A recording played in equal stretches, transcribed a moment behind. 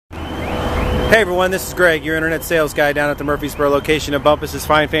Hey everyone, this is Greg, your internet sales guy down at the Murfreesboro location of Bumpus'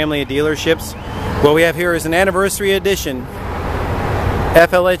 fine family of dealerships. What we have here is an anniversary edition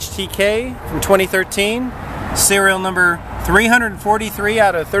FLHTK from 2013, serial number 343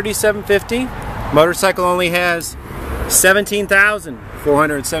 out of 3750. Motorcycle only has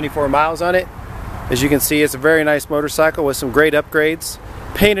 17,474 miles on it. As you can see, it's a very nice motorcycle with some great upgrades.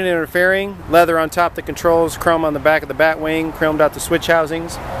 Painted and interfering, leather on top of the controls, chrome on the back of the bat wing, chromed out the switch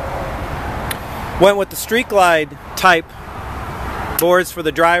housings. Went with the Street Glide type boards for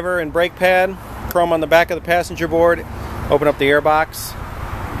the driver and brake pad, chrome on the back of the passenger board, open up the airbox,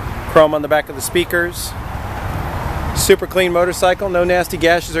 chrome on the back of the speakers. Super clean motorcycle, no nasty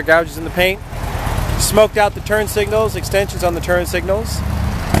gashes or gouges in the paint. Smoked out the turn signals, extensions on the turn signals.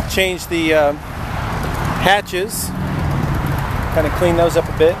 Changed the hatches, kind of clean those up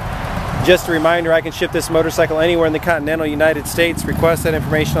a bit. Just a reminder, I can ship this motorcycle anywhere in the continental United States. Request that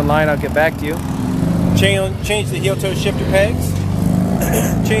information online, I'll get back to you. Change the heel toe shifter pegs.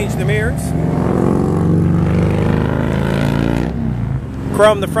 Change the mirrors.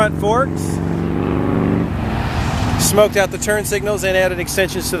 Chrome the front forks. Smoked out the turn signals and added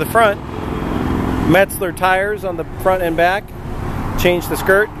extensions to the front. Metzler tires on the front and back. Changed the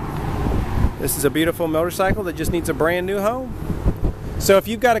skirt. This is a beautiful motorcycle that just needs a brand new home. So if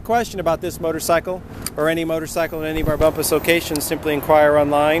you've got a question about this motorcycle or any motorcycle in any of our Bumpus locations, simply inquire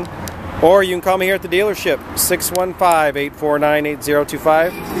online, or you can call me here at the dealership,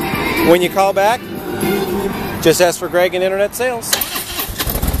 615-849-8025. When you call back, just ask for Greg in Internet Sales.